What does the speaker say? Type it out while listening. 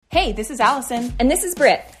Hey, this is Allison. And this is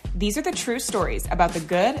Britt. These are the true stories about the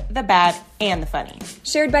good, the bad, and the funny.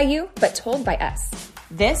 Shared by you, but told by us.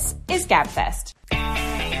 This is GabFest.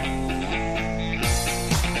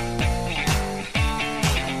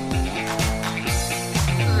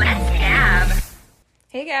 Let's gab.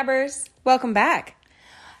 Hey, Gabbers. Welcome back.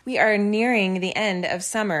 We are nearing the end of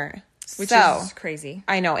summer. Which is crazy.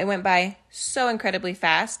 I know. It went by so incredibly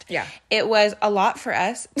fast. Yeah. It was a lot for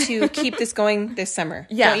us to keep this going this summer.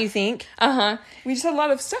 Yeah. Don't you think? Uh-huh. We just had a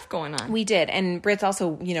lot of stuff going on. We did. And Britt's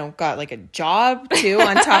also, got like a job too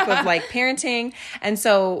on top of like parenting. And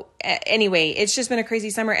so anyway, it's just been a crazy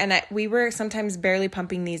summer. And we were sometimes barely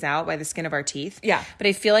pumping these out by the skin of our teeth. Yeah. But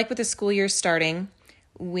I feel like with the school year starting,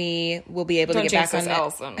 we will be able to get back on it.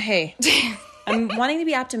 Allison. Hey. I'm wanting to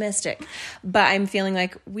be optimistic, but I'm feeling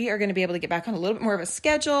like we are going to be able to get back on a little bit more of a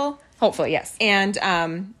schedule. Hopefully, yes.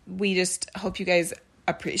 And we just hope you guys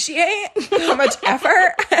appreciate how much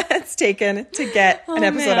effort it's taken to get an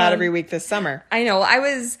episode out every week this summer. I know. I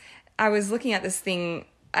was looking at this thing.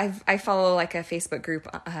 I follow like a Facebook group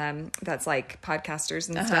that's like podcasters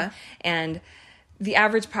and stuff, and the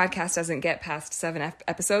average podcast doesn't get past 7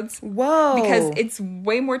 episodes. Whoa! Because it's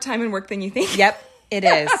way more time and work than you think. Yep. It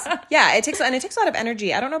is. Yeah, it takes a lot of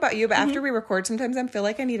energy. I don't know about you, but after we record, sometimes I feel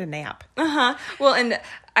like I need a nap. Well, and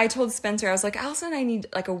I told Spencer, I was like, Allison, I need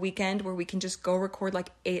like a weekend where we can just go record like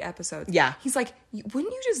 8 episodes. Yeah. He's like,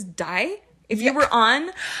 wouldn't you just die if you were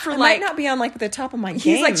on for I like... might not be on like the top of my game.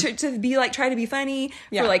 He's like, to be like, try to be funny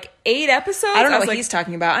for like 8 episodes. I don't know what he's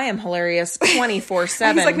talking about. I am hilarious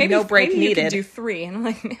 24/7. He's like, maybe, no break maybe needed. You can do 3. And I'm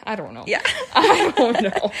like, I don't know. Yeah. I don't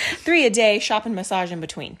know. 3 a day, shop and massage in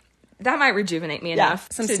between. That might rejuvenate me enough.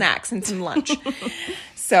 Some snacks and some lunch.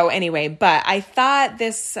 So anyway, but I thought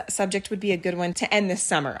this subject would be a good one to end this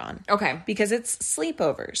summer on. Okay. Because it's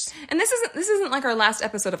sleepovers. And this isn't like our last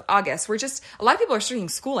episode of August. We're just, a lot of people are starting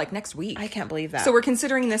school like next week. I can't believe that. So we're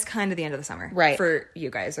considering this kind of the end of the summer. Right. For you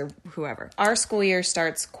guys or whoever. Our school year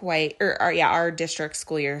starts our district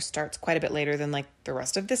school year starts quite a bit later than like the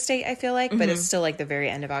rest of the state, I feel like, but it's still like the very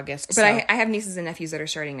end of August. But I have nieces and nephews that are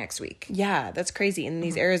starting next week. Yeah, that's crazy. And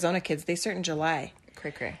these Arizona kids, they start in July.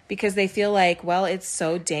 Cray. Because they feel like, well, it's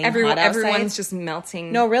so dang hot outside. Everyone's just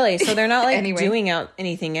melting. No, really. So they're not like Anyway. doing out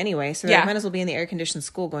anything anyway. So they might as well be in the air-conditioned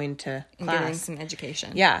school going to class. Getting some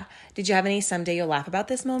education. Yeah. Did you have any someday you'll laugh about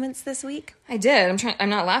this moments this week? I did. I'm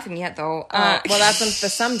not laughing yet though. Well, that's when the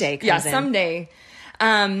someday comes in. Someday.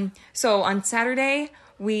 So on Saturday,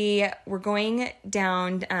 we were going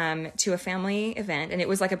down to a family event, and it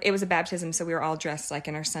was a baptism, so we were all dressed like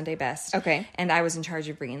in our Sunday best. Okay. And I was in charge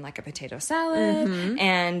of bringing like a potato salad,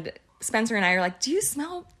 and Spencer and I are like, "Do you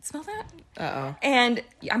smell that?" Uh-oh. And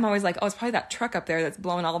I'm always like, "Oh, it's probably that truck up there that's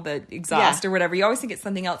blowing all the exhaust or whatever." You always think it's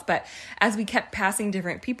something else, but as we kept passing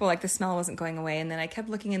different people, like the smell wasn't going away, and then I kept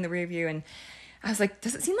looking in the rear view, and I was like,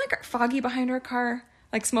 "Does it seem like foggy behind our car?"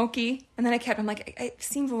 Like smoky, and then I'm like, it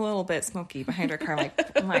seems a little bit smoky behind our car. I'm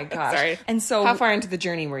like, oh my gosh. Sorry. And so, how far into the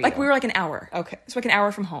journey were you? Like we were like an hour. Okay. So like an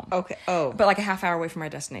hour from home. Okay. Oh. But like a half hour away from our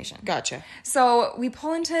destination. Gotcha. So we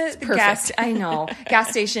pull into the gas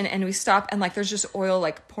station, and we stop, and like there's just oil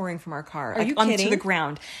like pouring from our car. Are you onto kidding? the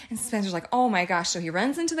ground. And Spencer's like, oh my gosh. So he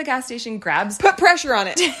runs into the gas station, Put pressure on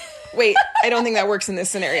it. Wait, I don't think that works in this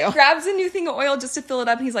scenario. grabs a new thing of oil just to fill it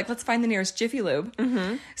up, and he's like, let's find the nearest Jiffy Lube.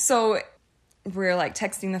 Mm-hmm. So we're like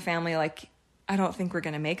texting the family like, I don't think we're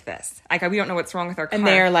going to make this. Like, we don't know what's wrong with our car. And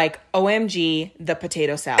they're like, OMG, the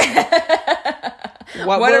potato salad.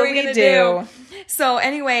 What are will we going to do? So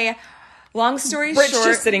anyway, long story Britt's short.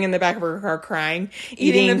 just sitting in the back of her car crying,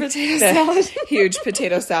 eating the potato salad. Huge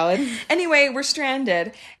potato salad. Anyway, we're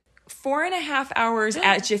stranded. 4.5 hours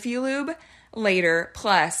at Jiffy Lube later,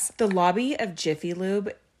 plus. The lobby of Jiffy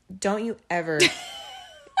Lube, don't you ever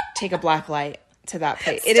take a black light to that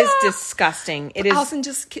place. Stop. It is disgusting. It is. Allison,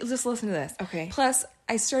 just listen to this. Okay. Plus,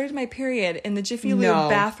 I started my period in the Jiffy Lube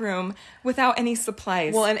bathroom without any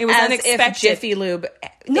supplies. Well, and it was as unexpected. If Jiffy Lube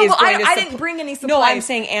no, well, I didn't bring any supplies. No, I'm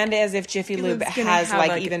saying, and as if Jiffy Lube has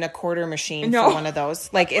like even a quarter machine for one of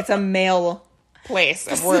those. Like it's a male place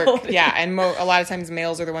of work. Yeah, and a lot of times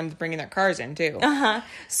males are the ones bringing their cars in too.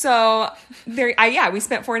 So we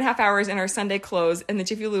spent 4.5 hours in our Sunday clothes in the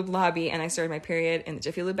Jiffy Lube lobby, and I started my period in the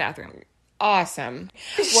Jiffy Lube bathroom. Awesome.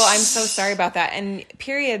 Well, I'm so sorry about that. And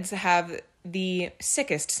periods have the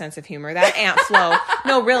sickest sense of humor. That Aunt Flo.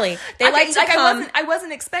 No, really. They like to come. I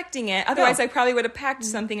wasn't expecting it. Otherwise, I probably would have packed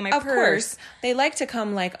something in my purse. Of course. They like to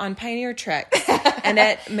come like on Pioneer Treks and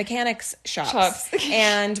at mechanics shops.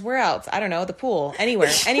 And where else? I don't know. The pool.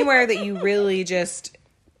 Anywhere that you really just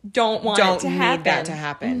don't need that to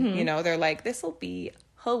happen. Mm-hmm. You know, they're like, this will be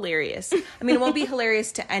hilarious. I mean, it won't be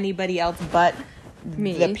hilarious to anybody else but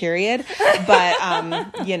Me. the period.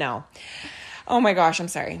 But, you know. Oh my gosh, I'm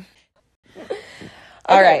sorry.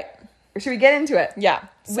 All right. Should we get into it? Yeah.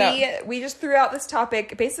 So, We just threw out this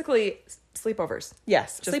topic, basically sleepovers.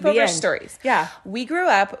 yes, Just the sleepover end. stories. Yeah. We grew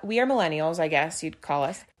up, we are millennials, I guess you'd call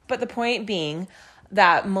us. But the point being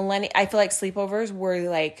that I feel like sleepovers were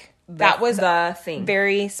like, that was the thing.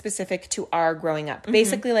 very specific to our growing up.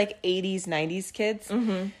 Basically like 80s, 90s kids.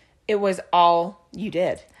 It was all you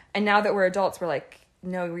did. And now that we're adults, we're like,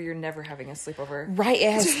 no, you're never having a sleepover. Right.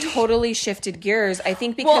 It has totally shifted gears. I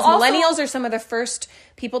think because Well, also- millennials are some of the first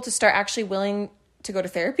people to start actually willing to go to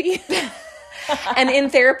therapy. And in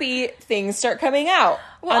therapy, things start coming out.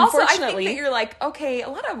 Well, Unfortunately. also, I think that you're like, okay, a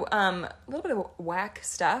little bit of whack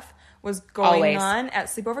stuff was going Always. on at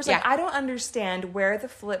sleepovers. Like, Yeah. I don't understand where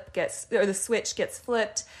the switch gets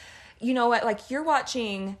flipped. You know what? Like, you're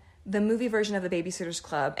watching the movie version of the Babysitters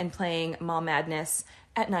Club and playing Mom Madness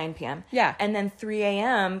at 9 p.m. Yeah. And then 3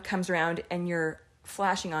 a.m. comes around and you're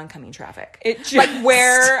flashing oncoming traffic. It just-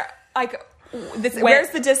 Where's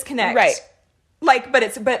the disconnect? Right. Like, but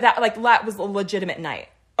that was a legitimate night.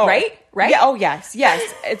 Oh, Right? Yeah, oh, yes.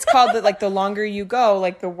 It's called the longer you go,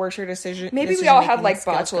 like the worse your decision. Maybe we all had decision-making like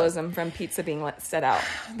skills go. botulism from pizza being set out.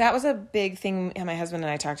 That was a big thing my husband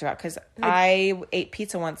and I talked about because I ate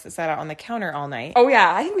pizza once that sat out on the counter all night. Oh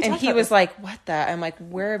yeah, I think we And talked he about was this. like, what the? I'm like,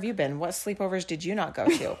 where have you been? What sleepovers did you not go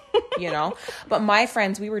to? You know? But my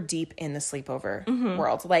friends, we were deep in the sleepover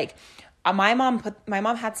world. Like, my mom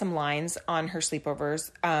had some lines on her sleepovers.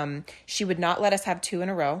 She would not let us have 2 in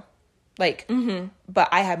a row. Like, but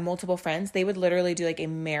I had multiple friends. They would literally do like a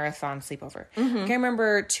marathon sleepover. Like, I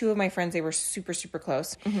remember 2 of my friends, they were super, super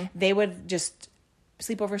close. They would just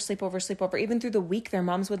sleepover. Even through the week, their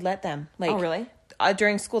moms would let them. Like, Oh, really?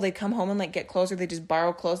 During school, they'd come home and like get clothes, or they just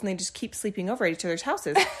borrow clothes, and they just keep sleeping over at each other's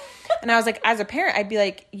houses. And I was like, as a parent, I'd be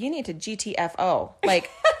like, you need to GTFO.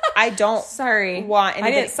 Like, I don't Sorry, want I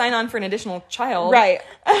anybody. didn't sign on for an additional child. Right.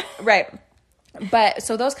 Right. But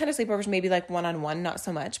so those kind of sleepovers, maybe like one-on-one, not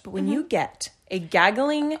so much. But when you get a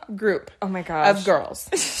gaggling group Oh my gosh. of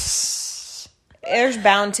girls, there's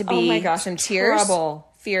bound to be Oh my gosh, some tears, trouble.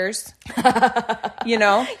 fears, you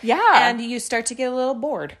know? Yeah. And you start to get a little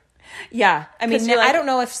bored. Yeah, I mean, 'cause you're like, I don't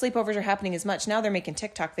know if sleepovers are happening as much. Now they're making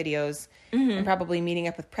TikTok videos and probably meeting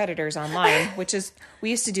up with predators online, which is, we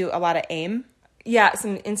used to do a lot of AIM. Yeah,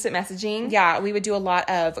 some instant messaging. Yeah, we would do a lot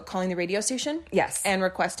of calling the radio station. Yes. And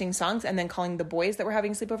requesting songs, and then calling the boys that were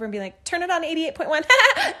having a sleepover and be like, turn it on 88.1,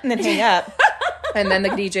 and then hang up. And then the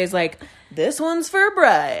DJ's like, this one's for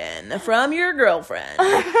Brian from your girlfriend.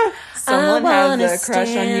 Someone has a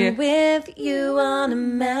crush on you. With you on a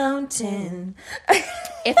mountain.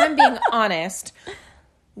 If I'm being honest,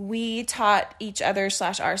 we taught each other /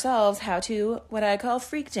 ourselves how to what I call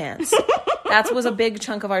freak dance. That was a big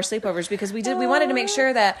chunk of our sleepovers because we wanted to make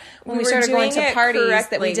sure that when we were started going doing to it parties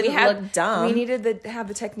correctly. that we didn't look dumb. We needed to have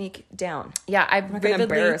the technique down. Yeah, I We're not going to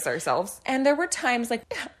embarrass ourselves. And there were times like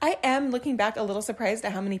I am looking back a little surprised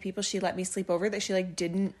at how many people she let me sleep over that she like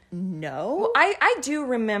didn't know. Well, I do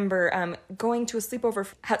remember going to a sleepover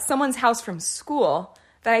at someone's house from school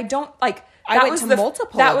that I don't like. I that went was to the,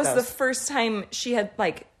 multiple That of was the those. first time she had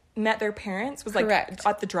like met their parents. Was like Correct.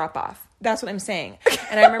 at the drop off. That's what I'm saying.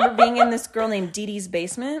 And I remember being in this girl named Dee Dee's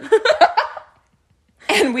basement.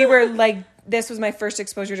 And we were like, this was my first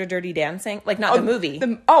exposure to Dirty Dancing. Like, not the movie.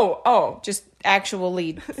 Just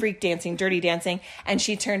actually freak dancing, dirty dancing. And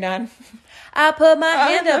she turned on, I put my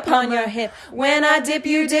hand upon your hip. When I dip,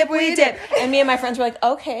 you dip, we dip. And me and my friends were like,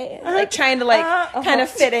 okay. Like, trying to like kind of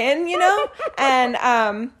fit in, you know?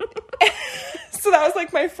 And, so that was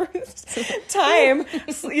like my first time,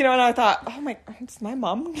 you know, and I thought, oh my, does my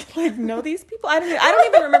mom like know these people? I don't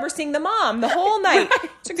even remember seeing the mom the whole night.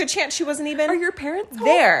 It's a good chance she wasn't even. Are your parents home?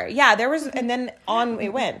 There? Yeah, there was, and then on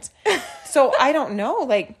it went. So I don't know,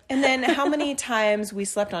 like, and then how many times we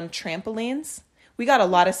slept on trampolines? We got a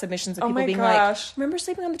lot of submissions of people my being gosh. like, remember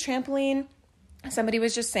sleeping on the trampoline? Somebody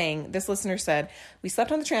was just saying, this listener said, we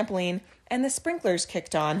slept on the trampoline and the sprinklers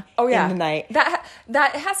kicked on in the night. That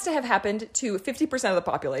has to have happened to 50% of the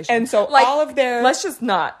population. And so like, all of their... let's just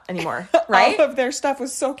not anymore, right? All of their stuff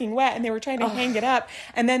was soaking wet and they were trying to hang it up.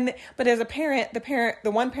 And then, but as a parent,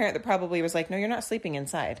 the one parent that probably was like, no, you're not sleeping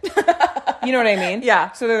inside. You know what I mean?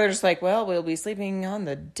 Yeah. So they're just like, well, we'll be sleeping on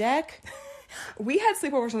the deck. We had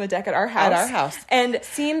sleepovers on the deck at our house. And and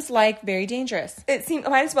seems like very dangerous. It seemed,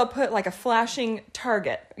 might as well put like a flashing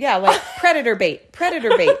target. Yeah, like predator bait.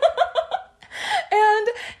 And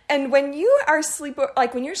And when you are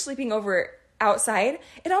when you're sleeping over outside,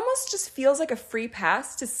 it almost just feels like a free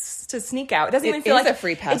pass to sneak out. It doesn't even feel like a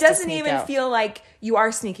free pass. It doesn't even feel like you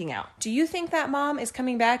are sneaking out. Do you think that mom is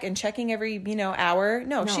coming back and checking every, hour?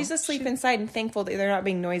 No, she's asleep inside and thankful that they're not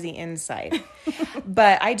being noisy inside.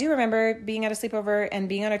 But I do remember being at a sleepover and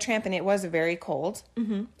being on a tramp, and it was very cold.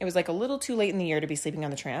 Mm-hmm. It was like a little too late in the year to be sleeping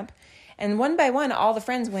on the tramp. And one by one, all the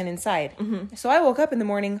friends went inside. Mm-hmm. So I woke up in the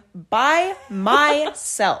morning by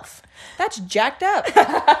myself. That's jacked up.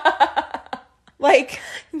 Like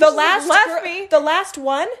the last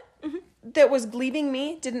one that was leaving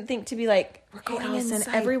me didn't think to be like, we're going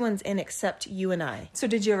inside. Everyone's in except you and I. So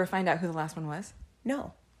did you ever find out who the last one was?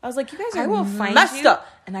 No. I was like, you guys are I will find messed you up.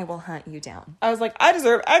 And I will hunt you down. I was like, I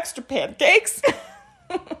deserve extra pancakes.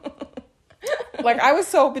 Like, I was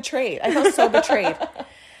so betrayed. I felt so betrayed.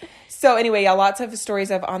 So anyway, yeah, lots of stories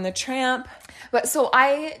of on the tramp. But so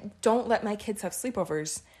I don't let my kids have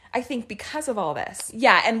sleepovers, I think, because of all this.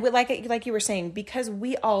 Yeah, and like you were saying, because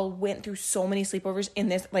we all went through so many sleepovers in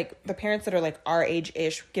this, like the parents that are like our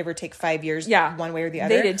age-ish, give or take 5 years, one way or the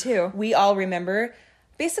other. They did too. We all remember,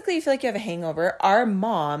 basically you feel like you have a hangover. Our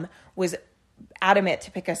mom was adamant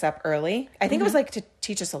to pick us up early. I think it was like to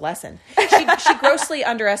teach us a lesson. She grossly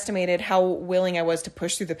underestimated how willing I was to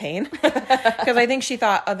push through the pain. Because I think she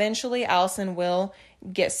thought eventually Allison will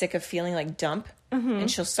get sick of feeling like dump and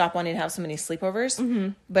she'll stop wanting to have so many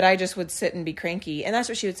sleepovers. But I just would sit and be cranky. And that's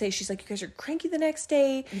what she would say. She's like, you guys are cranky the next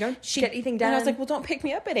day. You don't get anything done. And I was like, well, don't pick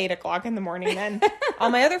me up at 8 o'clock in the morning then. All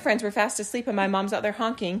my other friends were fast asleep and my mom's out there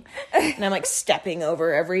honking. And I'm like stepping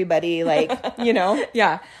over everybody, like,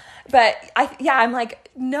 Yeah. But I'm like,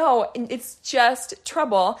 no, it's just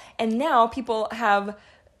trouble. And now people have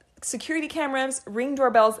security cameras, Ring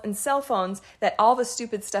doorbells, and cell phones that all the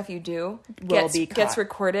stupid stuff you do gets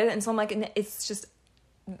recorded. And so I'm like, it's just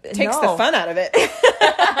takes the fun out of it.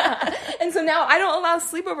 And so now I don't allow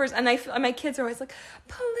sleepovers, and my kids are always like,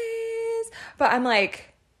 please. But I'm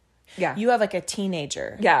like, yeah, you have like a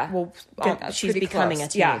teenager. Yeah, well, she's becoming a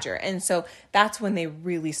teenager, and so that's when they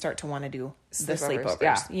really start to want to do the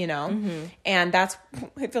sleepovers. Yeah. And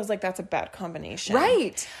it feels like that's a bad combination,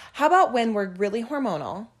 right? How about when we're really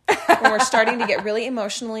hormonal? When we're starting to get really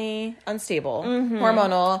emotionally unstable,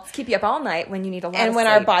 hormonal. Let's keep you up all night when you need a lot and of when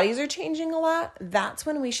sleep. our bodies are changing a lot, that's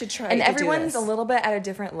when we should try and to everyone's do this. A little bit at a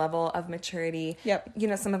different level of maturity. Yep.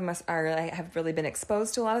 Some of us have really been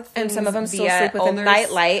exposed to a lot of things. And some of them still sleep with a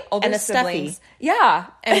nightlight and a stuffy. Yeah.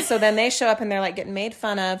 And so then they show up and they're like getting made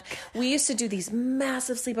fun of. We used to do these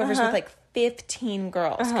massive sleepovers with like 15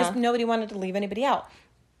 girls because nobody wanted to leave anybody out.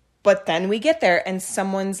 But then we get there and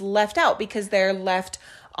someone's left out because they're left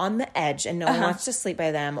on the edge and no one wants to sleep by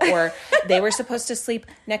them, or they were supposed to sleep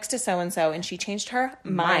next to so-and-so and she changed her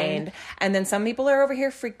mind. And then some people are over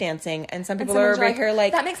here freak dancing and some people are over here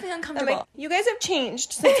like, that makes me uncomfortable. Like, you guys have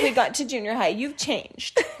changed since we got to junior high. You've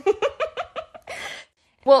changed.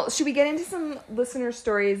 Well, should we get into some listener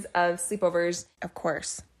stories of sleepovers? Of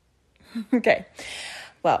course. Okay.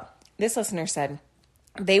 Well, this listener said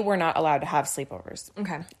they were not allowed to have sleepovers.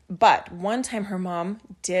 Okay. But one time her mom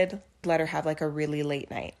did let her have like a really late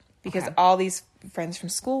night because all these friends from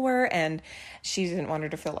school were, and she didn't want her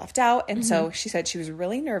to feel left out. And so she said she was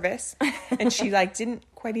really nervous and she like didn't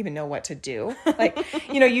quite even know what to do. Like,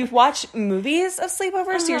 you watch movies of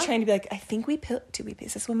sleepovers. So you're trying to be like, I think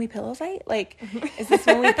is this when we pillow fight? Like, is this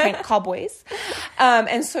when we prank call boys?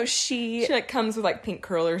 And so she like comes with like pink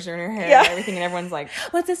curlers in her hair and everything. And everyone's like,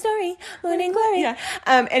 what's the story? Morning glory. Yeah.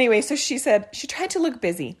 Anyway, so she said she tried to look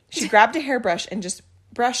busy. She grabbed a hairbrush and just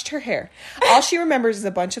brushed her hair. All she remembers is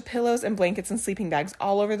a bunch of pillows and blankets and sleeping bags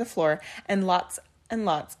all over the floor and lots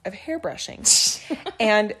of hair brushing.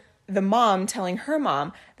 And the mom telling her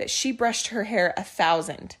mom that she brushed her hair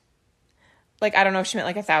 1,000. Like, I don't know if she meant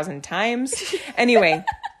like 1,000 times. Anyway,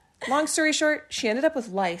 long story short, she ended up with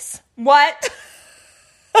lice. What?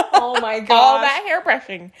 Oh my god! All that hair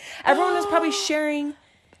brushing. Everyone was probably sharing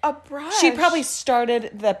a brush. She probably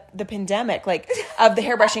started the pandemic, like, of the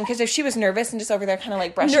hair brushing, because if she was nervous and just over there kind of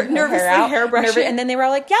like brushing her hair out, and then they were all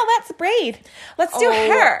like, yeah, let's braid. Let's do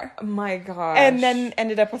hair. Oh my gosh. And then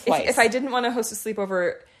ended up with lice. If I didn't want to host a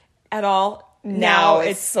sleepover at all, now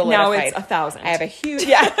it's solidified. Now it's 1,000. I have a huge,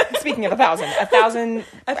 speaking of 1,000, add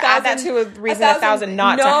that to a reason 1,000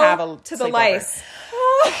 not to have a to the lice.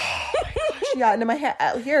 Oh my gosh, yeah, into my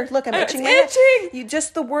head. Here, look, I'm itching my head. You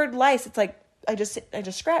just, the word lice, it's like, I just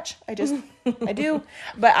scratch. I do.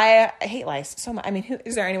 But I hate lice so much. I mean,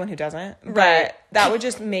 is there anyone who doesn't? Right. But that would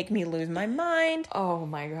just make me lose my mind. Oh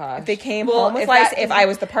my gosh. If they came home with lice, if I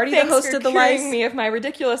was the party that hosted the lice. Me of my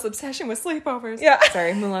ridiculous obsession with sleepovers. Yeah.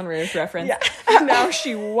 Sorry, Moulin Rouge reference. Yeah. Now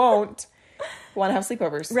she won't want to have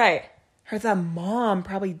sleepovers. Right. the mom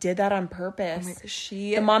probably did that on purpose. Oh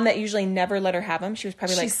the mom that usually never let her have them. She was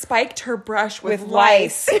probably she spiked her brush with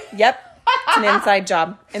lice. Yep. It's an inside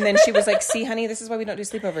job. And then she was like, see, honey, this is why we don't do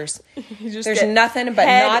sleepovers. There's nothing but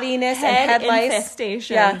naughtiness and head lice. Infestations.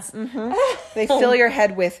 Yeah. Mm-hmm. They fill your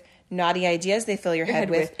head with naughty ideas. They fill your head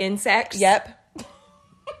with insects. Yep.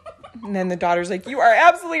 And then the daughter's like, you are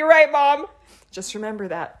absolutely right, Mom. Just remember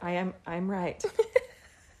that. I'm right.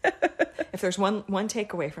 If there's one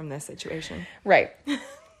takeaway from this situation. Right.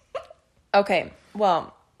 Okay.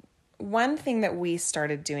 Well, one thing that we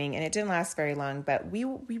started doing, and it didn't last very long, but we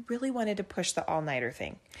really wanted to push the all-nighter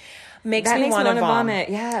thing. Makes me want to vomit.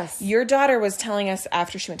 Yes. Your daughter was telling us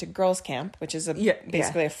after she went to girls' camp, which is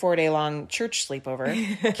basically a 4-day-long church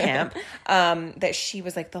sleepover camp, that she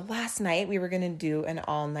was like, the last night we were going to do an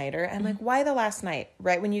all-nighter. I'm like, why the last night?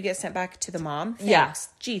 Right when you get sent back to the mom? Thanks. Yeah.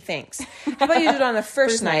 Gee, thanks. How about you do it on the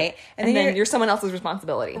first night? And then you're someone else's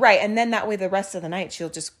responsibility. Right. And then that way the rest of the night she'll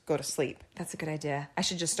just go to sleep. That's a good idea. I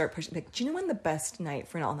should just start pushing. Like, do you know when the best night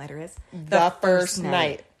for an all-nighter is? The first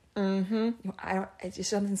night. Mm-hmm. It's just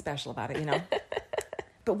something special about it, you know.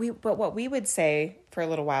 But what we would say for a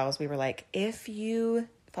little while is we were like, if you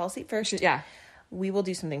fall asleep first, we will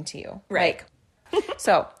do something to you. Right.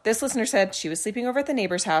 So this listener said she was sleeping over at the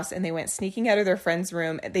neighbor's house and they went sneaking out of their friend's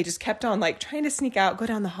room. They just kept on like trying to sneak out, go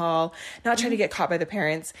down the hall, not trying to get caught by the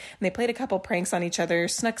parents. And they played a couple pranks on each other,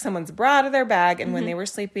 snuck someone's bra out of their bag. And when they were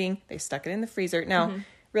sleeping, they stuck it in the freezer. Now,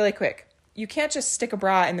 really quick, you can't just stick a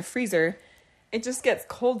bra in the freezer. It just gets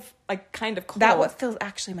cold, like kind of cold. That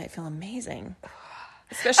might feel amazing.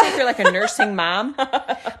 Especially if you're like a nursing mom.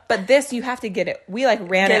 But this, you have to get it. We like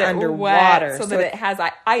ran it underwater. So that it has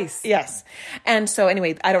ice. Yes. And so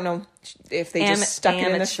anyway, I don't know if they just stuck it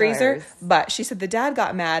in the freezer. But she said the dad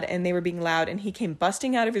got mad and they were being loud and he came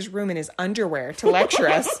busting out of his room in his underwear to lecture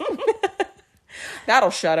us. That'll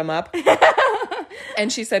shut him up.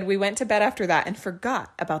 And she said we went to bed after that and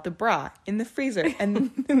forgot about the bra in the freezer.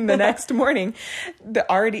 And the next morning, the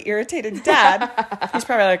already irritated dad, he's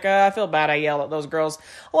probably like, I feel bad I yelled at those girls.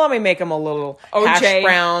 Well, let me make them a little hash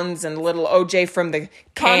browns and a little OJ from the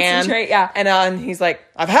can. Concentrate, yeah. And he's like,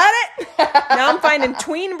 I've had it. Now I'm finding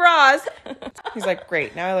tween bras. He's like,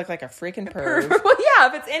 great. Now I look like a freaking perv. Well, yeah,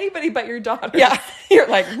 if it's anybody but your daughter. Yeah. You're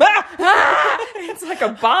like, it's like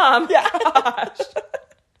a bomb. Yeah. Gosh.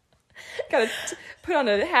 Gotta put on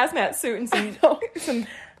a hazmat suit and some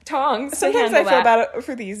tongs. Sometimes I feel about it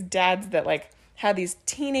for these dads that like have these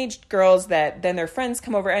teenage girls that then their friends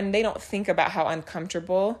come over and they don't think about how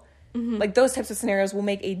uncomfortable. Mm-hmm. Like those types of scenarios will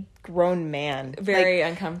make a grown man very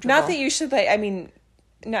uncomfortable. Not that you should like. I mean,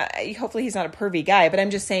 hopefully he's not a pervy guy, but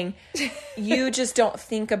I'm just saying, you just don't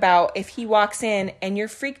think about if he walks in and you're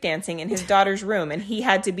freak dancing in his daughter's room and he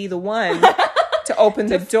had to be the one to open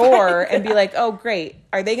the door and be like, oh, great.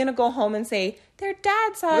 Are they going to go home and say, their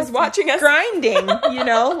dad was watching us grinding,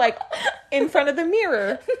 like in front of the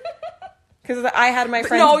mirror? Because I had my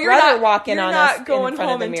friend's brother walk in on us in front of the mirror. You're not going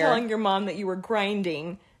home and telling your mom that you were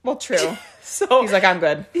grinding. Well, true. So he's like, I'm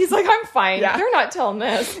good. He's like, I'm fine. Yeah. They're not telling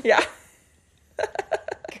this. Yeah.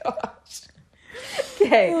 Gosh.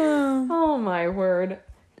 Okay. Oh, my word.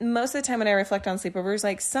 Most of the time when I reflect on sleepovers,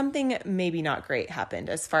 like something maybe not great happened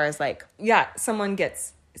as far as like... Yeah, someone's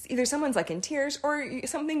like in tears or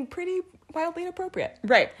something pretty wildly inappropriate.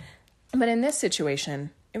 Right. But in this situation,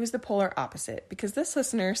 it was the polar opposite because this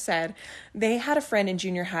listener said they had a friend in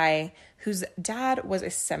junior high whose dad was a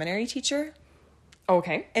seminary teacher.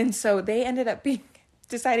 Okay. And so they ended up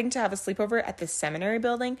deciding to have a sleepover at the seminary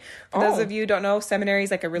building. For those of you who don't know, seminary is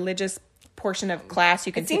like a religious portion of class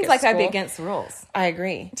you can take at school. It seems like that'd be against the rules. I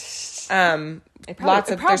agree. There's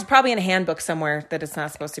probably in a handbook somewhere that it's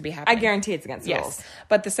not supposed to be happening. I guarantee it's against the rules.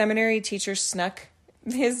 But the seminary teacher snuck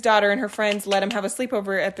his daughter and her friends, let him have a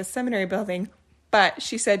sleepover at the seminary building. But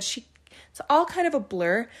she said it's all kind of a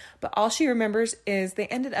blur, but all she remembers is they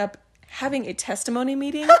ended up having a testimony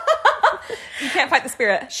meeting. You can't fight the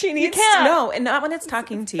spirit. She needs to know, and not when it's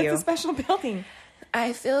talking to you. It's a special building.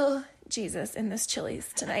 I feel Jesus in this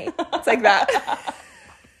Chili's tonight. It's like that.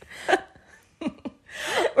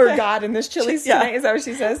 Or God in this Chili's tonight, is that what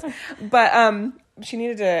she says? But she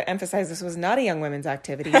needed to emphasize this was not a young women's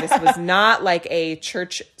activity. This was not like a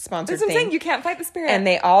church-sponsored thing. That's what I'm saying. You can't fight the spirit. And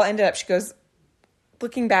they all ended up, she goes,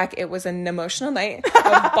 looking back, it was an emotional night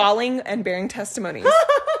of bawling and bearing testimonies.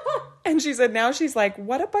 And she said now she's like,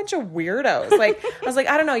 what a bunch of weirdos. Like, I was like,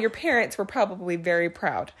 I don't know. Your parents were probably very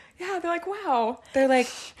proud. Yeah, they're like, wow. They're like,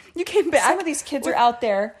 you came back. Some of these kids are out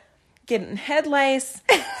there getting head lice,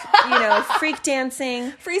 freak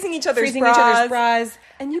dancing. Freezing each other's bras.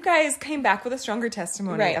 And you guys came back with a stronger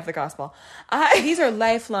testimony of the gospel. These are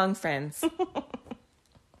lifelong friends.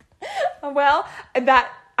 Well,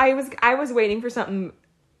 that I was waiting for something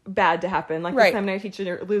bad to happen, like the seminary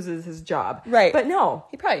teacher loses his job, right? But no,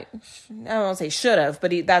 he probably, I don't want to say should have,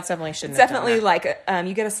 but that's definitely shouldn't. It's definitely like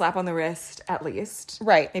you get a slap on the wrist at least,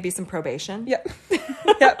 right? Maybe some probation. Yep.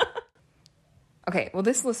 Yep. Okay, well,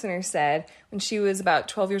 this listener said when she was about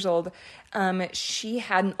 12 years old, she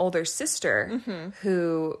had an older sister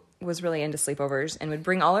who was really into sleepovers and would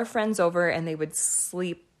bring all her friends over, and they would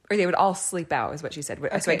sleep, or they would all sleep out, is what she said.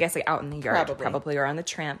 Okay. So I guess like out in the yard, probably, or on the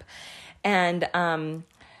tramp. And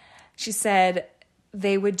she said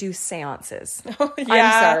they would do seances. Oh,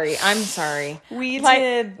 yeah. I'm sorry. We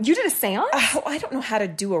did. You did a seance? I don't know how to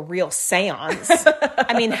do a real seance.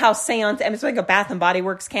 I mean, how seance, it's like a Bath and Body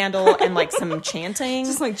Works candle and like some chanting.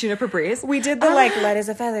 Just like Juniper Breeze. We did the like, light as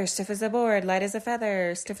a feather, stiff as a board, light as a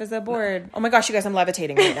feather, stiff as a board. Oh my gosh, you guys, I'm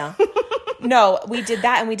levitating right now. No, we did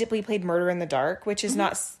that, and we played Murder in the Dark, which is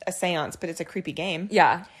not a seance, but it's a creepy game.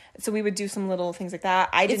 Yeah. So we would do some little things like that.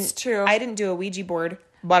 It's true. I didn't do a Ouija board,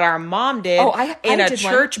 but our mom did in a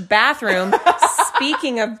church bathroom.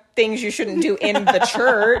 Speaking of things you shouldn't do in the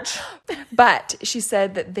church. But she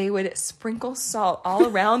said that they would sprinkle salt all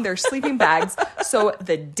around their sleeping bags so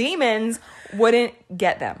the demons wouldn't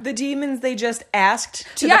get them. The demons, they just asked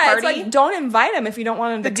to the party. It's like, don't invite them if you don't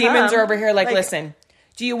want them to come. The demons are over here like, listen,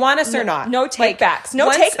 do you want us or not? No take-backs.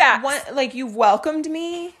 No take-backs. Like, you've welcomed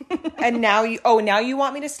me, and now you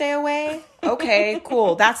want me to stay away? Okay,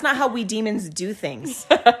 cool. That's not how we demons do things.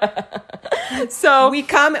 So we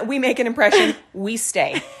come, we make an impression, we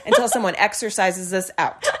stay until someone exorcises us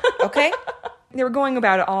out. Okay? They were going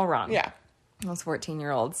about it all wrong. Yeah. Those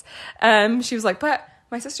 14-year-olds. She was like, but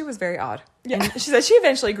my sister was very odd. Yeah. And she said she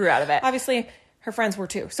eventually grew out of it. Obviously, her friends were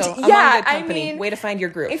too. So among good company. Way to find your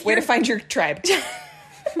group. Way to find your tribe.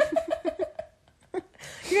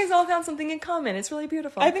 You guys all found something in common. It's really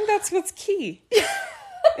beautiful. I think that's what's key.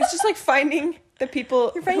 It's just like finding the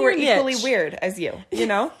people who are equally weird as you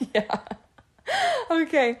know? Yeah.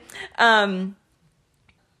 Okay.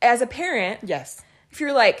 As a parent, yes. If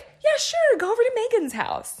you're like, yeah, sure, go over to Megan's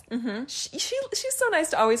house. Mm-hmm. She's so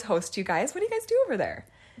nice to always host you guys. What do you guys do over there?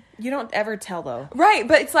 You don't ever tell though. Right,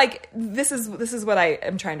 but it's like this is what I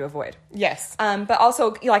am trying to avoid. Yes. But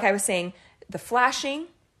also, like I was saying, the flashing.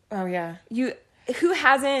 Oh yeah. Who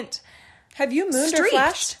hasn't? Have you mooned or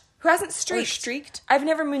flashed? Who hasn't streaked? Or streaked? I've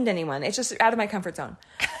never mooned anyone. It's just out of my comfort zone.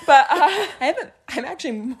 But I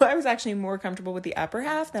was actually more comfortable with the upper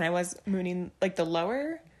half than I was mooning like the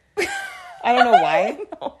lower. I don't know why.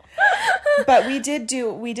 But we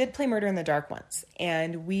did play Murder in the Dark once,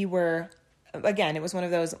 and we were, again, it was one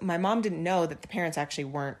of those, my mom didn't know that the parents actually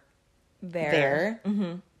weren't there.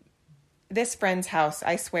 Mm-hmm. This friend's house,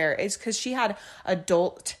 I swear, is because she had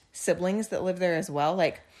adult siblings that lived there as well.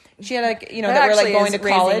 Like, she had that were like going to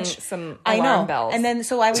college. Some alarm bells. And then,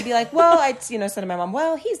 so I would be like, well, said to my mom,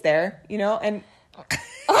 well, he's there, and...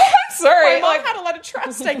 I'm sorry. My mom had a lot of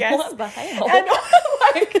trust, I guess. What the hell? And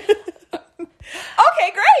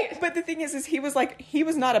okay, great. But the thing is he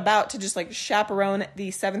was not about to just like chaperone the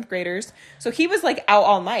 7th graders. So he was like out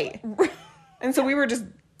all night. And so we were just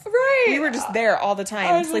there all the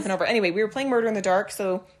time, sleeping over. Anyway, we were playing Murder in the Dark.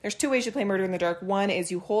 So there's 2 ways you play Murder in the Dark. One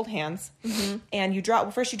is you hold hands, and you draw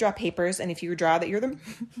papers. And if you draw that you're the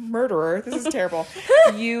murderer, this is terrible.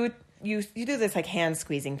 You do this like hand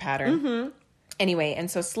squeezing pattern. Mm-hmm. Anyway, and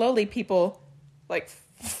so slowly people like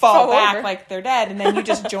fall back over. Like they're dead, and then you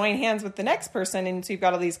just join hands with the next person, and so you've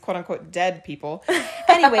got all these quote unquote dead people.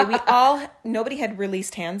 Anyway, nobody had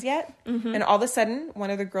released hands yet, and all of a sudden one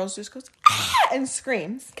of the girls just goes ah! And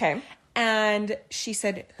screams. Okay, and she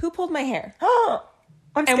said, "Who pulled my hair?"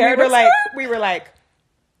 I'm scared. And we were like,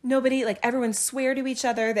 nobody, like everyone swear to each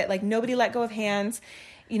other that like nobody let go of hands.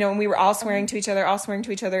 And we were all swearing to each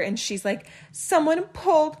other, and she's like, someone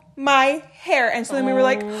pulled my hair. And so then we were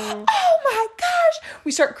like, oh my gosh.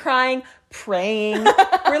 We start crying, praying.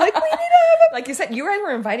 We're like, we need to like you said, you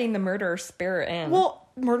were inviting the murderer spirit in. Well,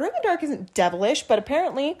 Murder in the Dark isn't devilish, but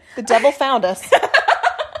apparently the devil found us.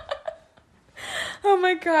 Oh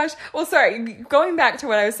my gosh. Well, sorry, going back to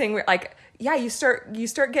what I was saying, like, yeah, you start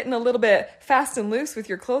getting a little bit fast and loose with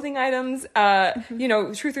your clothing items.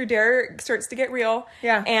 Truth or Dare starts to get real.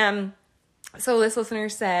 Yeah. And so this listener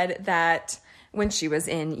said that when she was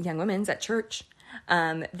in Young Women's at church,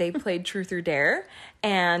 they played Truth or Dare,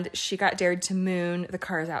 and she got dared to moon the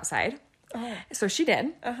cars outside. Oh. So she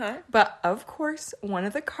did. Uh-huh. But of course, one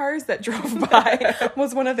of the cars that drove by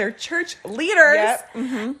was one of their church leaders. Yep.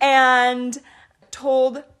 Mm-hmm. And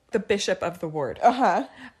told the bishop of the ward. Uh-huh.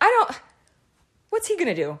 What's he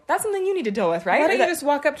gonna do? That's something you need to deal with, right? Why don't you just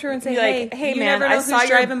walk up to her and say, "Hey, you man, never know who's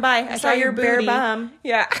driving by. I saw your bare bum."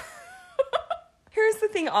 Yeah. Here's the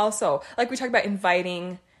thing. thing also, like we talked about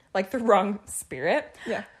inviting like the wrong spirit.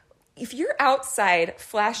 Yeah. If you're outside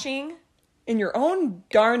flashing in your own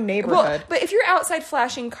darn neighborhood. Well, but if you're outside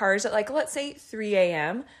flashing cars at like, let's say 3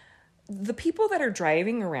 a.m., the people that are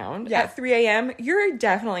driving around at 3 a.m., you're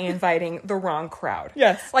definitely inviting the wrong crowd.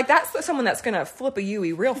 Yes. Like that's someone that's going to flip a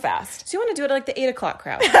Yui real fast. So you want to do it like the 8 o'clock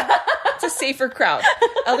crowd. It's a safer crowd.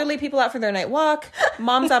 Elderly people out for their night walk.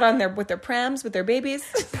 Moms out on with their prams with their babies.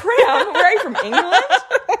 Pram? Where are you from, England?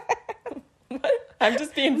 What? I'm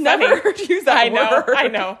just being Never funny. heard you use that word. I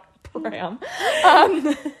know. Pram.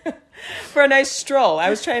 For a nice stroll. I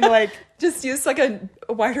was trying to like... Just use like a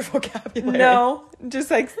wider vocabulary. No,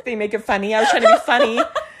 just like they make it funny. I was trying to be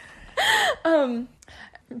funny.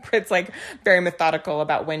 Brit's like very methodical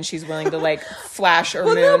about when she's willing to like flash or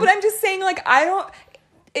well, moon. no, but I'm just saying like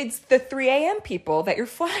it's the 3 a.m. people that you're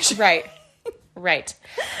flashing. Right.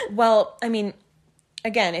 Well, I mean,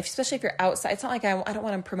 again, especially if you're outside, it's not like I don't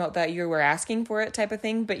want to promote that you were asking for it type of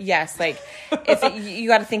thing, but yes, like you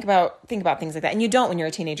got to think about things like that, and you don't when you're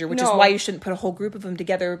a teenager, which is why you shouldn't put a whole group of them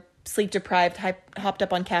together, sleep deprived, hopped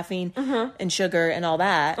up on caffeine and sugar and all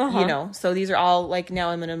that, you know. So these are all like, now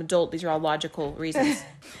I'm an adult, these are all logical reasons.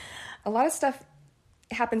 A lot of stuff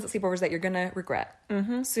happens at sleepovers that you're gonna regret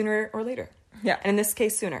sooner or later. Yeah, and in this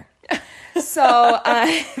case, sooner. So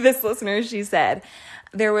this listener, she said,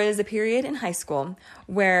 there was a period in high school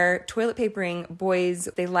where toilet papering boys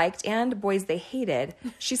they liked and boys they hated,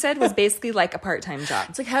 she said, was basically like a part-time job.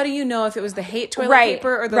 It's like, how do you know if it was the hate toilet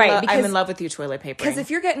paper or the I'm in love with you toilet paper? Because if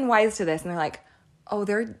you're getting wise to this and they're like, oh,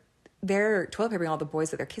 they're toilet papering all the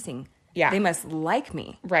boys that they're kissing. Yeah. They must like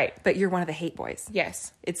me. Right. But you're one of the hate boys.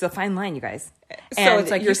 Yes. It's a fine line, you guys. So and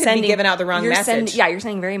it's like you're sending, giving out the wrong message. You're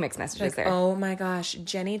sending very mixed messages like, there. Oh my gosh,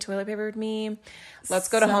 Jenny toilet papered me. Let's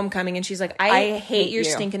go to homecoming. And she's like, I hate your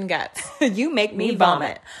stinking guts. You make me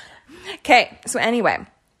vomit. Okay. So anyway,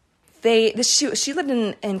 she lived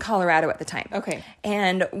in Colorado at the time. Okay.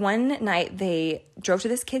 And one night they drove to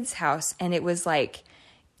this kid's house and it was like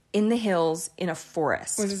in the hills in a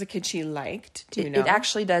forest. Was this a kid she liked? Do you know? It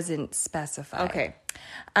actually doesn't specify. Okay.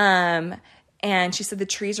 And she said the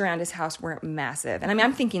trees around his house weren't massive. And I mean,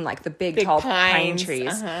 I'm thinking like the big tall pine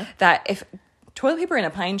trees that if toilet paper in a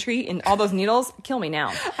pine tree and all those needles kill me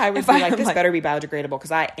now. I would be like, this better be biodegradable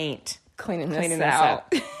because I ain't cleaning this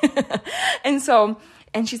out.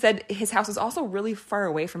 And she said his house was also really far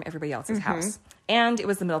away from everybody else's house. And it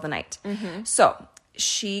was the middle of the night. So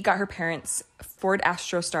she got her parents' Ford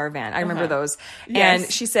Astrostar van. I remember those. Yes.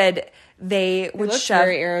 And she said they would shove...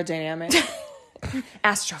 very aerodynamic.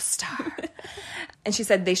 Astrostar. And she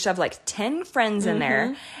said they shoved like 10 friends in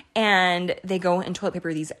there and they go and toilet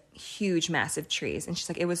paper these huge, massive trees. And she's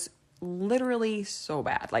like, it was literally so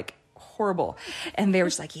bad, like horrible. And they were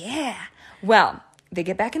just like, yeah. Well, they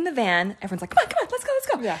get back in the van. Everyone's like, come on, let's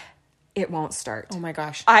go. Yeah. It won't start. Oh my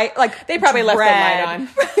gosh. They probably left the light on.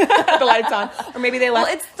 The lights on. Or maybe they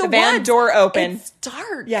left it's the van door open. It's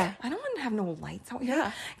dark. Yeah. I don't want to have no lights out here.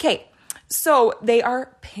 Yeah. Okay. So they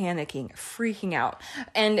are panicking, freaking out.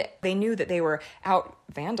 And they knew that they were out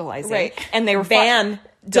vandalizing. Right. And they were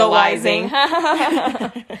vandalizing.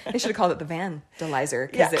 They should have called it the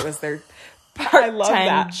vandalizer because it was their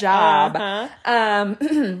part-time job.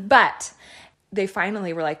 But they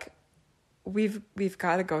finally were like, we've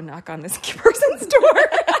got to go knock on this person's door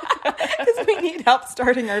because we need help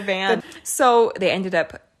starting our van. So they ended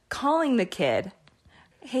up calling the kid.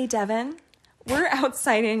 Hey, Devin, we're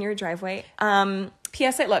outside in your driveway.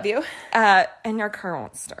 P.S. I love you. And our car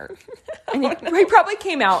won't start. And he probably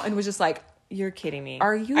came out and was just like, you're kidding me.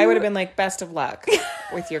 Are you? I would have been like, best of luck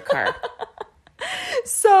with your car.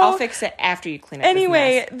 So I'll fix it after you clean it.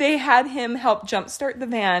 Anyway, they had him help jumpstart the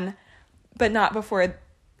van, but not before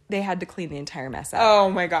they had to clean the entire mess up. Oh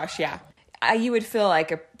my gosh, yeah. You would feel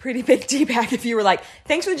like a pretty big D-bag if you were like,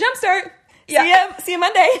 thanks for the jumpstart. Yeah. See you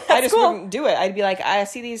Monday. That's I just cool. wouldn't do it. I'd be like, I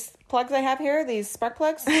see these plugs I have here, these spark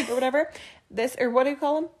plugs or whatever. Or what do you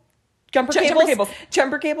call them? Jumper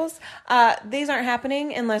cables. These aren't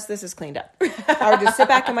happening unless this is cleaned up. I would just sit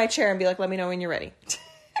back in my chair and be like, let me know when you're ready.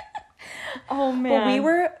 Oh, man. Well, we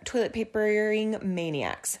were toilet papering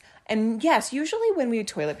maniacs. And yes, usually when we would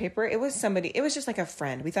toilet paper, it was just like a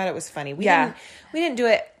friend. We thought it was funny. We didn't do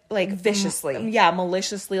it like viciously.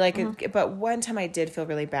 Maliciously. But one time I did feel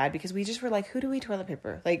really bad because we just were like, who do we toilet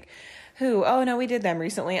paper? Like, who? Oh, no, we did them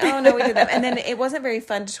recently. Oh, no, we did them. And then it wasn't very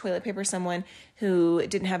fun to toilet paper someone who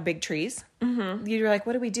didn't have big trees. Mm-hmm. You were like,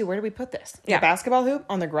 what do we do? Where do we put this? Yeah. The basketball hoop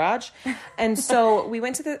on the garage? And so we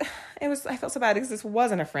went to I felt so bad because this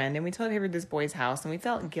wasn't a friend. And we toilet papered this boy's house and we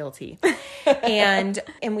felt guilty. and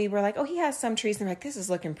we were like, oh, he has some trees. And we're like, this is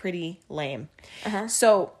looking pretty lame. Uh-huh.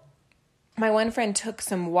 So my one friend took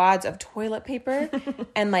some wads of toilet paper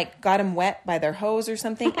and like got them wet by their hose or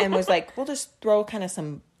something and was like, we'll just throw kind of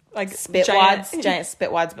some like giant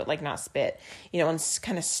spit wads, but like not spit, and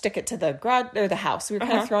kind of stick it to the garage or the house. We were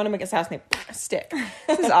kind of throwing them against the house and they stick.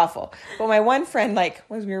 This is awful. But my one friend, like,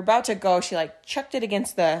 when we were about to go, she like chucked it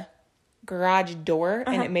against the garage door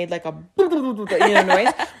and it made like a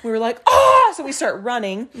noise. We were like, oh, so we start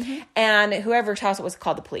running and whoever's house it was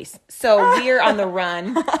called the police. So we're on the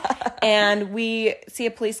run and we see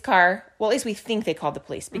a police car. Well, at least we think they called the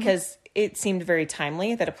police because it seemed very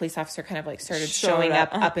timely that a police officer kind of like started showing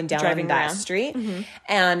up and down driving that street.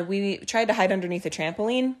 And we tried to hide underneath a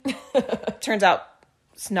trampoline. Turns out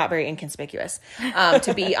it's not very inconspicuous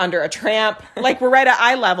to be under a tramp. Like we're right at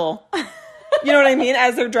eye level. You know what I mean?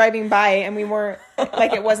 As they're driving by and we weren't,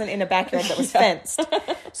 like it wasn't in a backyard that was fenced.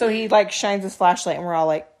 So he like shines his flashlight and we're all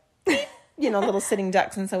like, little sitting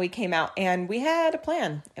ducks. And so we came out and we had a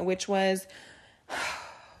plan, which was,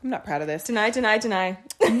 I'm not proud of this. Deny.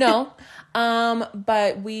 No.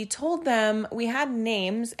 But we told them we had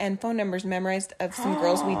names and phone numbers memorized of some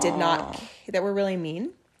girls we did not, that were really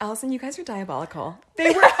mean. Allison, you guys are diabolical.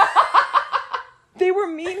 They were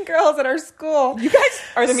mean girls at our school. You guys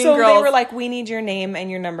are the mean girls. So they were like, we need your name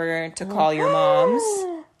and your number to call your moms.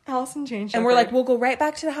 Allison changed. And we're like, we'll go right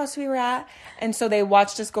back to the house we were at. And so they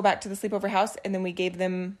watched us go back to the sleepover house. And then we gave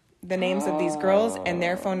them the names of these girls and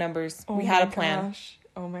their phone numbers. We had a plan. Gosh.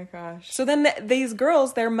 Oh my gosh. So then these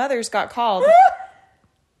girls, their mothers got called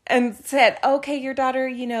and said, okay, your daughter,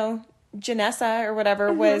 Janessa or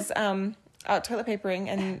whatever was out toilet papering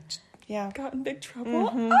and got in big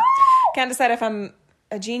trouble. Can't decide if I'm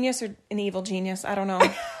a genius or an evil genius. I don't know.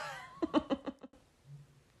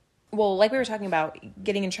 Well, like we were talking about,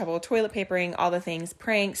 getting in trouble, toilet papering, all the things,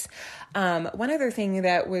 pranks. One other thing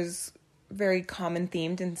that was very common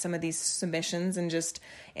themed in some of these submissions and just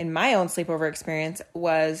in my own sleepover experience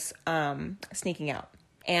was sneaking out.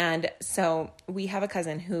 And so we have a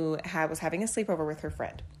cousin who was having a sleepover with her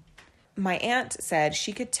friend. My aunt said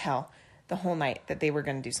she could tell the whole night that they were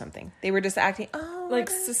going to do something. They were just acting, like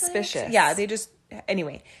suspicious. Yeah, they just,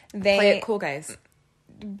 anyway. Play it cool, guys.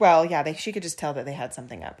 Well, yeah, she could just tell that they had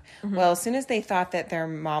something up. Well, as soon as they thought that their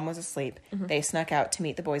mom was asleep, they snuck out to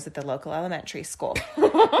meet the boys at the local elementary school.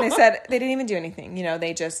 They said they didn't even do anything.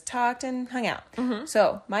 They just talked and hung out.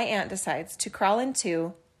 So my aunt decides to crawl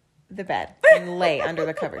into the bed and lay under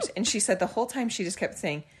the covers. And she said the whole time she just kept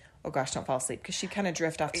saying, oh gosh, don't fall asleep. Because she'd kind of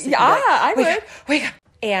drift off to sleep. Yeah, I would. Wake up.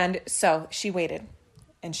 And so she waited.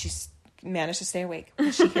 And she managed to stay awake.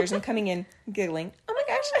 And she hears him coming in, giggling. Oh my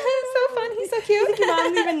gosh, it's so fun. He's so cute. Your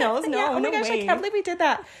mom even knows. No, oh my gosh, way. I can't believe we did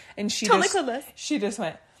that. And she totally clueless. She just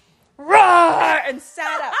went, roar, and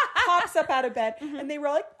sat up, pops up out of bed. And they were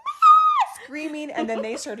like, ah! Screaming. And then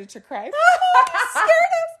they started to cry. Scared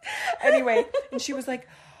us. Anyway, and she was like,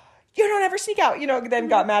 you don't ever sneak out, then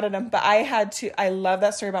got mad at him. But I love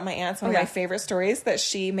that story about my aunt. It's one of my favorite stories that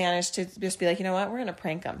she managed to just be like, you know what, we're going to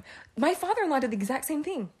prank them. My father-in-law did the exact same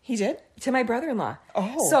thing. He did? To my brother-in-law.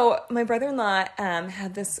 Oh. So my brother-in-law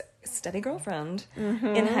had this steady girlfriend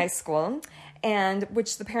in high school, and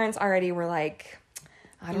which the parents already were like,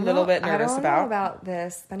 I don't know about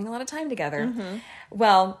this, spending a lot of time together.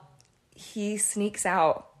 Well, he sneaks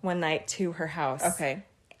out one night to her house. Okay.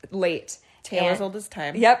 Late. Taylor's oldest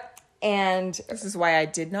time. Yep. And this is why I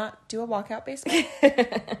did not do a walkout basement.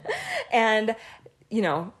 And,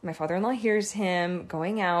 my father-in-law hears him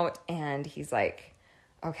going out and he's like,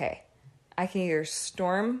 okay, I can either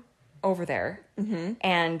storm over there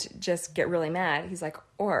and just get really mad. He's like,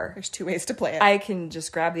 or there's two ways to play it. I can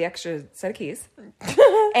just grab the extra set of keys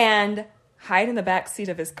and hide in the back seat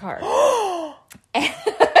of his car.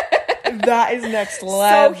 That is next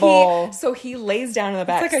level. So he lays down in the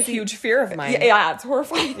back seat. It's like a huge fear of mine. Yeah, it's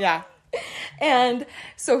horrifying. Yeah. And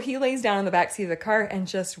so he lays down in the back seat of the car and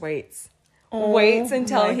just waits. Waits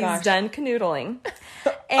until he's done canoodling.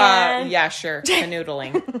 And yeah, sure.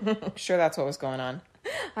 Canoodling. Sure, that's what was going on.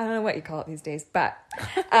 I don't know what you call it these days, but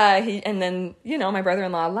then my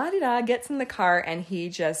brother-in-law la-di-da gets in the car and he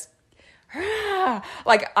just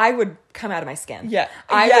like I would come out of my skin. Yeah.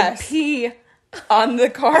 I would pee on the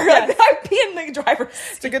car. Yes. I'd be in the driver's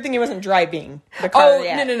seat. It's a good thing he wasn't driving the car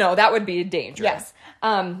yet. No. That would be dangerous. Yes.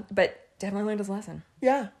 But definitely learned his lesson.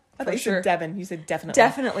 Yeah. I thought you said Devin. You said definitely.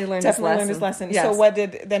 Definitely learned his lesson. Yes. So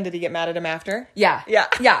did he get mad at him after? Yeah. Yeah.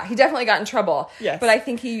 Yeah. He definitely got in trouble. Yes. But I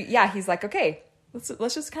think he's like, okay,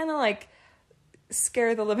 let's just kind of like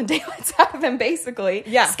scare the living daylights out of him, basically.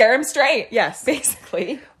 Yeah. Scare him straight. Yes.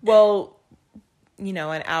 Basically. Well,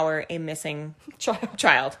 a missing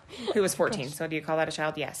child who was 14. So do you call that a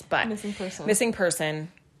child? Yes. But missing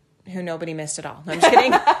person who nobody missed at all. No, I'm just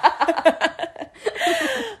kidding.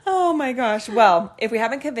 Oh my gosh. Well, if we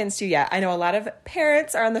haven't convinced you yet, I know a lot of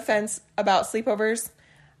parents are on the fence about sleepovers.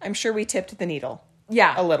 I'm sure we tipped the needle.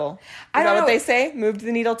 Yeah. A little. Is that what they say? Moved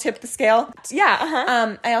the needle, tipped the scale? Yeah.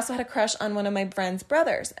 Uh-huh. I also had a crush on one of my friend's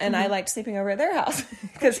brothers, and I liked sleeping over at their house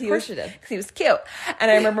because he was cute. And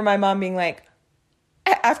I remember my mom being like,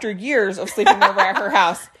 after years of sleeping over at her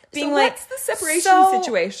house, being so like, what's the separation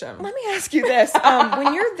situation? Let me ask you this.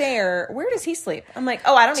 When you're there, where does he sleep? I'm like,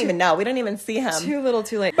 I don't even know. We don't even see him. Too little,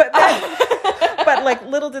 too late. But like,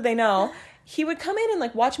 little did they know, he would come in and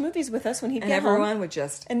like watch movies with us when he'd get home. And everyone would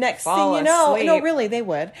just and next thing you know, no, really, they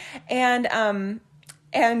would. And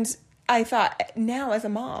I thought, now as a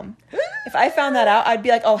mom, if I found that out, I'd be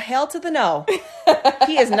like, oh, hell to the no.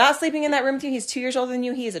 He is not sleeping in that room with you. He's 2 years older than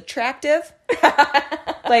you. He is attractive.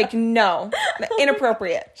 Like, no.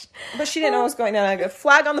 Inappropriate. But she didn't know what was going on. I go,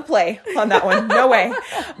 flag on the play on that one. No way.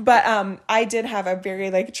 But I did have a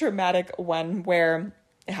very like traumatic one where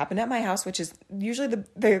it happened at my house, which is usually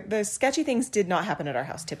the sketchy things did not happen at our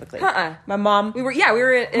house typically. My mom, we were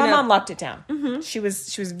in my mom locked it down. Mm-hmm. She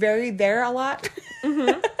was very there a lot.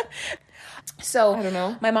 Mm-hmm. So I don't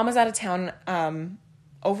know. My mom was out of town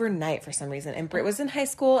overnight for some reason, and Britt was in high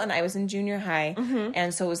school and I was in junior high,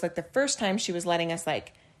 and so it was like the first time she was letting us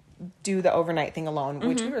like do the overnight thing alone,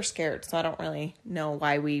 which we were scared. So I don't really know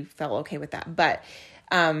why we felt okay with that, but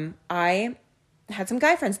I had some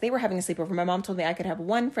guy friends. They were having a sleepover. My mom told me I could have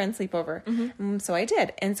one friend sleepover. So I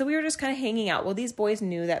did. And so we were just kind of hanging out. Well, these boys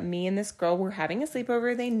knew that me and this girl were having a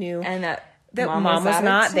sleepover. They knew. And that mom was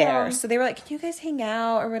not there. So they were like, can you guys hang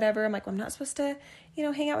out or whatever? I'm like, well, I'm not supposed to,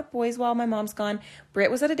 hang out with boys while my mom's gone.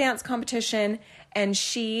 Britt was at a dance competition and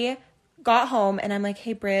she got home and I'm like,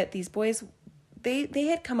 hey, Britt, these boys, they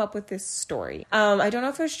had come up with this story. I don't know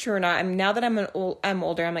if it was true or not. Now that I'm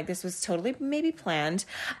older, I'm like, this was totally maybe planned.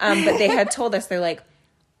 But they had told us, they're like,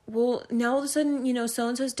 well, now all of a sudden,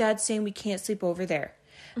 so-and-so's dad's saying we can't sleep over there.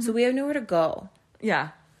 So we have nowhere to go. Yeah.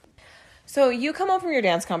 So you come home from your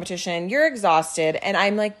dance competition, you're exhausted, and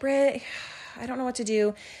I'm like, Britt, I don't know what to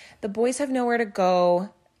do. The boys have nowhere to go.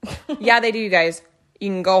 Yeah, they do, you guys. You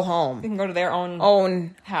can go home. You can go to their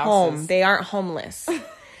own houses. Home. They aren't homeless.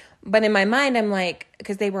 But in my mind, I'm like,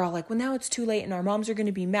 because they were all like, well, now it's too late and our moms are going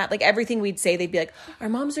to be mad. Like everything we'd say, they'd be like, our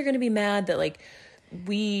moms are going to be mad that like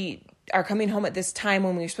we are coming home at this time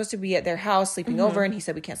when we were supposed to be at their house sleeping over. And he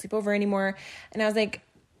said we can't sleep over anymore. And I was like,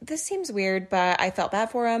 this seems weird, but I felt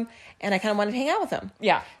bad for him. And I kind of wanted to hang out with him.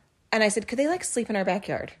 Yeah. And I said, could they like sleep in our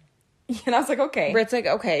backyard? And I was like, okay. Britt's like,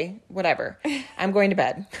 okay, whatever. I'm going to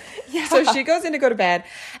bed. Yeah. So she goes in to go to bed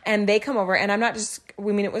and they come over and I'm not just,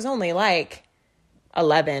 it was only like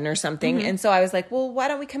 11 or something. And so I was like, well, why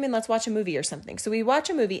don't we come in? Let's watch a movie or something. So we watch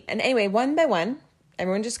a movie. And anyway, one by one,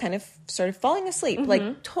 everyone just kind of started falling asleep,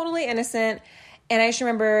 like totally innocent. And I just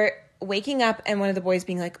remember waking up and one of the boys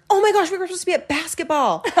being like, oh my gosh, we were supposed to be at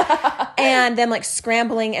basketball. And then like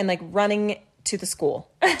scrambling and like running to the school,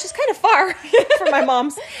 which is kind of far from my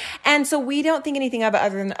mom's. And so we don't think anything of it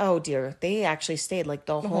other than, oh dear, they actually stayed like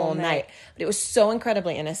the whole night. But it was so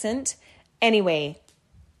incredibly innocent. Anyway,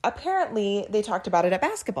 apparently they talked about it at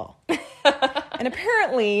basketball. And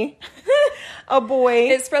apparently a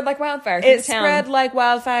boy... It spread like wildfire. It spread like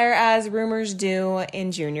wildfire, as rumors do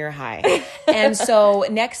in junior high. And so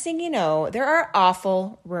next thing you know, there are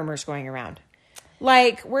awful rumors going around.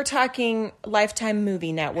 Like, we're talking Lifetime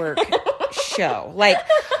Movie Network show. Like,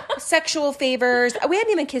 sexual favors. We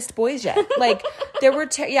hadn't even kissed boys yet. Like, there were...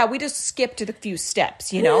 we just skipped a few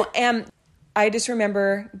steps, And I just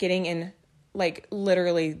remember getting in... like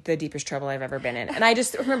literally the deepest trouble I've ever been in. And I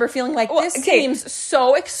just remember feeling like this seems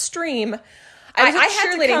so extreme. I was at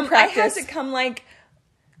cheerleading practice. I had to come like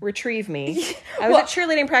retrieve me. I was at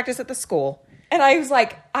cheerleading practice at the school. And I was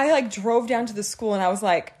like, I drove down to the school and I was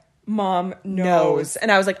like, Mom knows.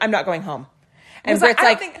 And I was like, I'm not going home. And Britt's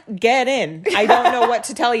like, get in. I don't know what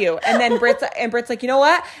to tell you. And then Britt's like, you know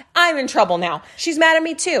what? I'm in trouble now. She's mad at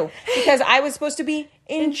me too. Because I was supposed to be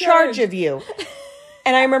in charge of you.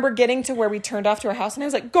 And I remember getting to where we turned off to our house and I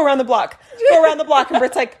was like, go around the block. And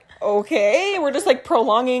Britt's like, okay. We're just like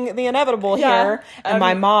prolonging the inevitable here. And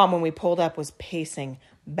my mom, when we pulled up, was pacing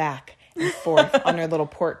back and forth on her little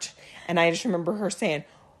porch. And I just remember her saying,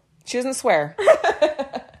 she doesn't swear.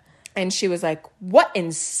 And she was like, what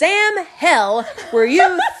in Sam hell were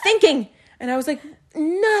you thinking? And I was like,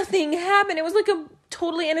 nothing happened. It was like a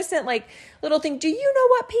totally innocent, like, little thing. Do you know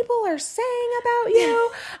what people are saying about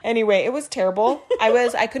you? Anyway, it was terrible.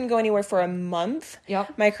 I couldn't go anywhere for a month.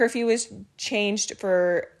 Yep. My curfew was changed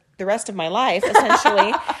for the rest of my life,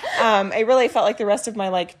 essentially. It really felt like the rest of my,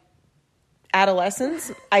 like,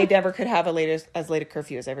 adolescence, I never could have as late a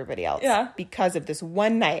curfew as everybody else. Yeah. Because of this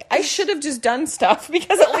one night. I should have just done stuff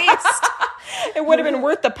because at least it would have been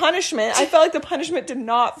worth the punishment. I felt like the punishment did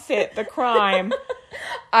not fit the crime.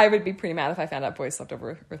 I would be pretty mad if I found out boys slept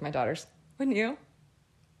over with my daughters. Wouldn't you?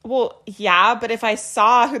 Well, yeah, but if I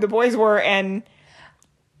saw who the boys were and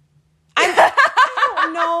I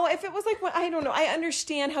don't know if it was like, I don't know. I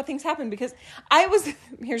understand how things happen because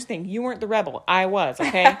here's the thing. You weren't the rebel. I was,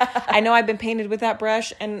 okay? I know I've been painted with that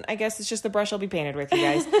brush and I guess it's just the brush I'll be painted with, you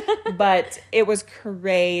guys. But it was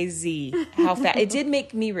crazy how fast. It did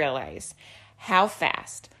make me realize how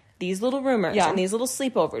fast these little rumors and these little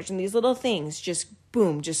sleepovers and these little things just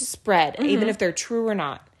boom, just spread, even if they're true or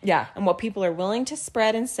not. Yeah. And what people are willing to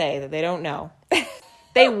spread and say that they don't know.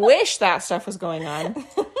 They wish that stuff was going on.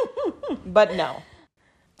 But no.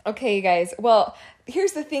 Okay, you guys. Well,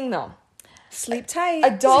 here's the thing, though. Sleep tight.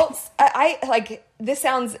 Adults, I like, this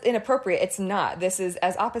sounds inappropriate. It's not. This is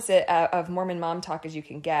as opposite of Mormon mom talk as you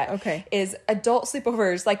can get. Okay. Is adult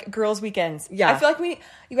sleepovers, like girls' weekends. Yeah. I feel like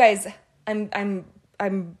you guys, I'm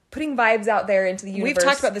putting vibes out there into the universe. We've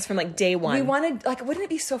talked about this from like day one. We wanted, like, wouldn't it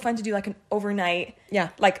be so fun to do like an overnight,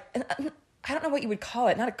 like, I don't know what you would call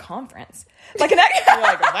it, not a conference. Like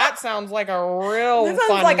that sounds like a real that sounds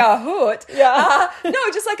fun like a hoot. Yeah.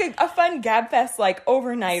 No, just like a fun Gab Fest, like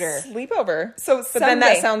overnighter. Sleepover. So but then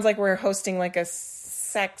that sounds like we're hosting like a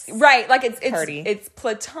sex right, like it's party. It's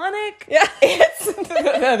platonic. Yeah. It's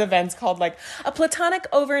the event's called like a platonic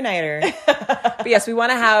overnighter. But yes, we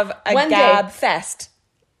want to have a Gab Fest.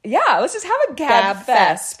 Yeah, let's just have a Gab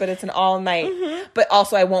Fest. But it's an all night. But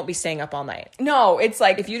also, I won't be staying up all night. No, it's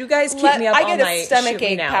like if you guys keep me up all night, I get a stomach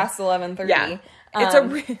ache past 11:30. Yeah.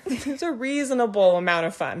 It's a reasonable amount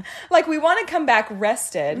of fun. Like we want to come back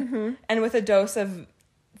rested and with a dose of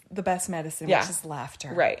the best medicine, which is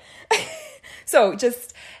laughter. Right. So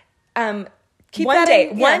just keep one day,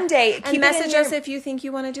 and keep message us if you think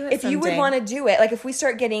you want to do it. If you would want to do it, like if we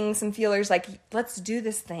start getting some feelers, like let's do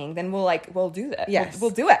this thing, then we'll do that. Yes,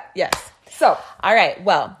 we'll do it. Yes. So, all right.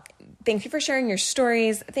 Well, thank you for sharing your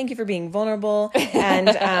stories. Thank you for being vulnerable,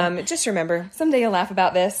 and just remember, someday you'll laugh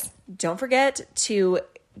about this. Don't forget to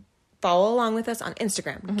follow along with us on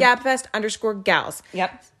Instagram, GabFest_gals.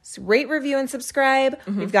 Yep. Rate, review, and subscribe.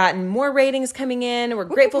 We've gotten more ratings coming in. We're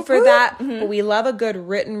grateful for that. But we love a good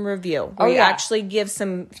written review where you actually give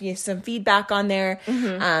some feedback on there,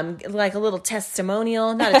 like a little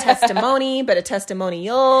testimonial, not a testimony, but a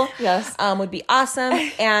testimonial. Yes, would be awesome.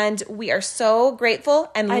 And we are so grateful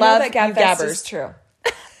and love that you Gabbers. Is true.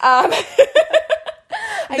 I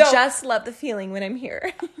just love the feeling when I'm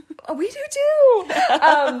here. We do too.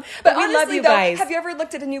 But we honestly, love you guys. Have you ever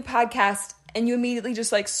looked at a new podcast and you immediately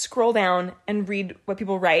just like scroll down and read what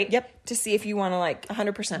people write? Yep. To see if you want to like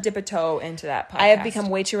 100% dip a toe into that podcast. I have become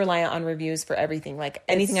way too reliant on reviews for everything. Like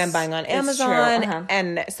anything I'm buying on Amazon.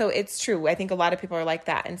 And so it's true. I think a lot of people are like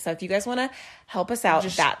that. And so if you guys want to help us out,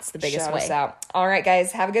 that's the biggest way. Shout us out. All right,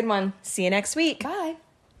 guys. Have a good one. See you next week. Bye.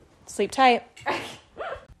 Sleep tight.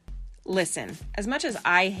 Listen, as much as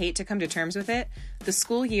I hate to come to terms with it, the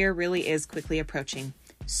school year really is quickly approaching.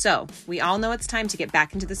 So, we all know it's time to get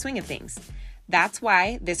back into the swing of things. That's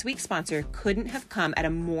why this week's sponsor couldn't have come at a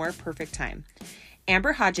more perfect time.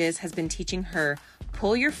 Amber Hodges has been teaching her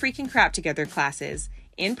Pull Your Freaking Crap Together classes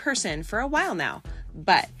in person for a while now,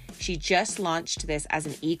 but she just launched this as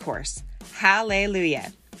an e-course.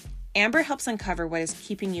 Hallelujah! Amber helps uncover what is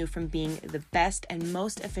keeping you from being the best and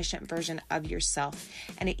most efficient version of yourself,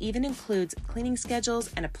 and it even includes cleaning schedules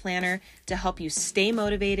and a planner to help you stay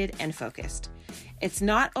motivated and focused. It's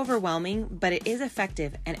not overwhelming, but it is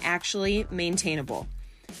effective and actually maintainable.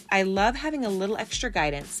 I love having a little extra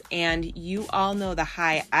guidance, and you all know the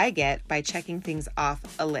high I get by checking things off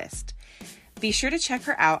a list. Be sure to check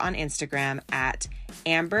her out on Instagram at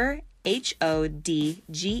Amber HODGES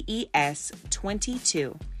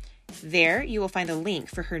 22. There, you will find a link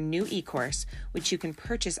for her new e-course, which you can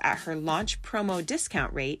purchase at her launch promo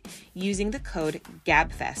discount rate using the code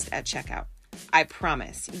GABFEST at checkout. I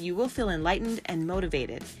promise you will feel enlightened and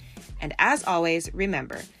motivated. And as always,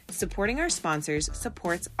 remember, supporting our sponsors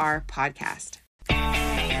supports our podcast.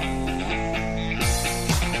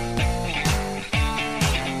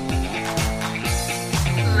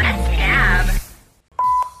 Let's gab.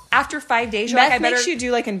 After 5 days, you're meth like, makes you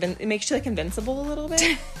do like it makes you like invincible a little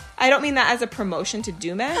bit. I don't mean that as a promotion to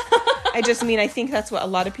do meth. I just mean I think that's what a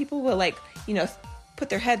lot of people will like, put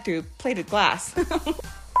their head through plated glass.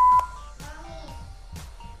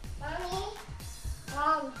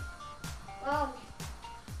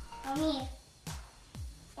 Mommy.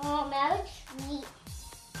 Mom, that looks sweet.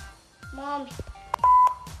 Mom.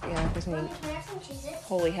 Yeah, Mommy, can I have some cheeses?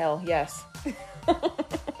 Holy hell, yes.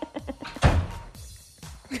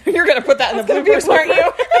 You're going to put that in the bloopers, aren't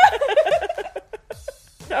you?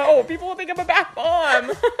 No, people will think I'm a bath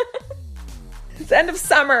bomb. It's the end of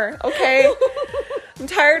summer, okay? I'm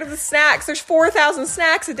tired of the snacks. There's 4,000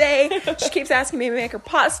 snacks a day. She keeps asking me to make her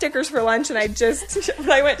pot stickers for lunch, and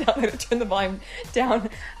when I went down there to turn the volume down,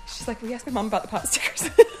 she's like, will you ask my mom about the pot stickers?